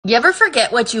You ever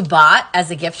forget what you bought as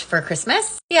a gift for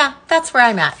Christmas? Yeah, that's where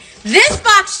I'm at. This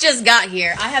box just got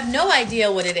here. I have no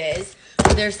idea what it is.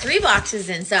 There's 3 boxes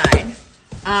inside.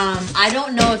 I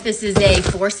don't know if this is a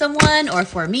for someone or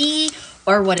for me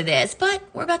or what it is, but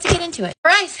we're about to get into it.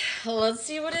 All right, let's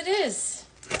see what it is.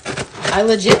 I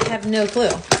legit have no clue.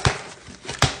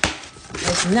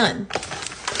 There's none.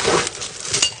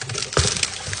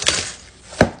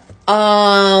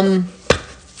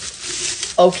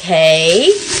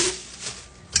 Okay.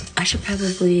 I should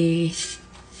probably...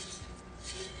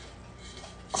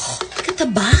 Oh, look at the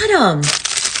bottom.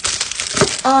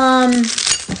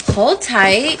 Hold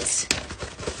tight.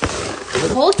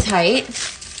 Hold tight.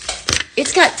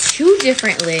 It's got 2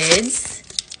 different lids.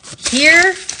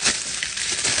 Here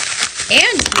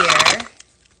and here.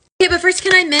 Okay, but first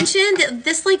can I mention that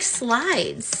this like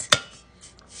slides?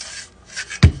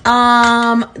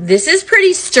 This is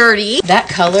pretty sturdy. That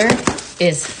color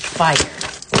is fire.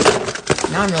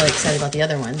 Now I'm really excited about the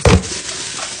other ones.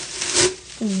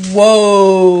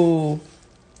 Whoa.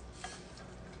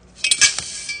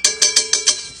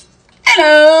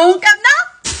 Hello, Governor.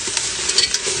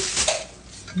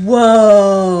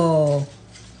 Whoa.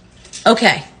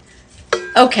 Okay.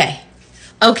 Okay.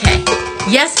 Okay.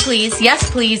 Yes, please. Yes,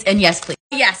 please. And yes, please.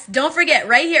 Yes, don't forget,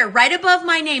 right here, right above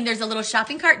my name, there's a little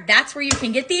shopping cart. That's where you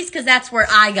can get these because that's where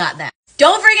I got them.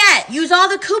 Don't forget, use all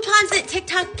the coupons that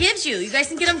TikTok gives you. You guys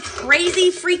can get them crazy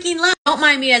freaking low. Don't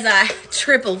mind me as I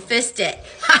triple fist it.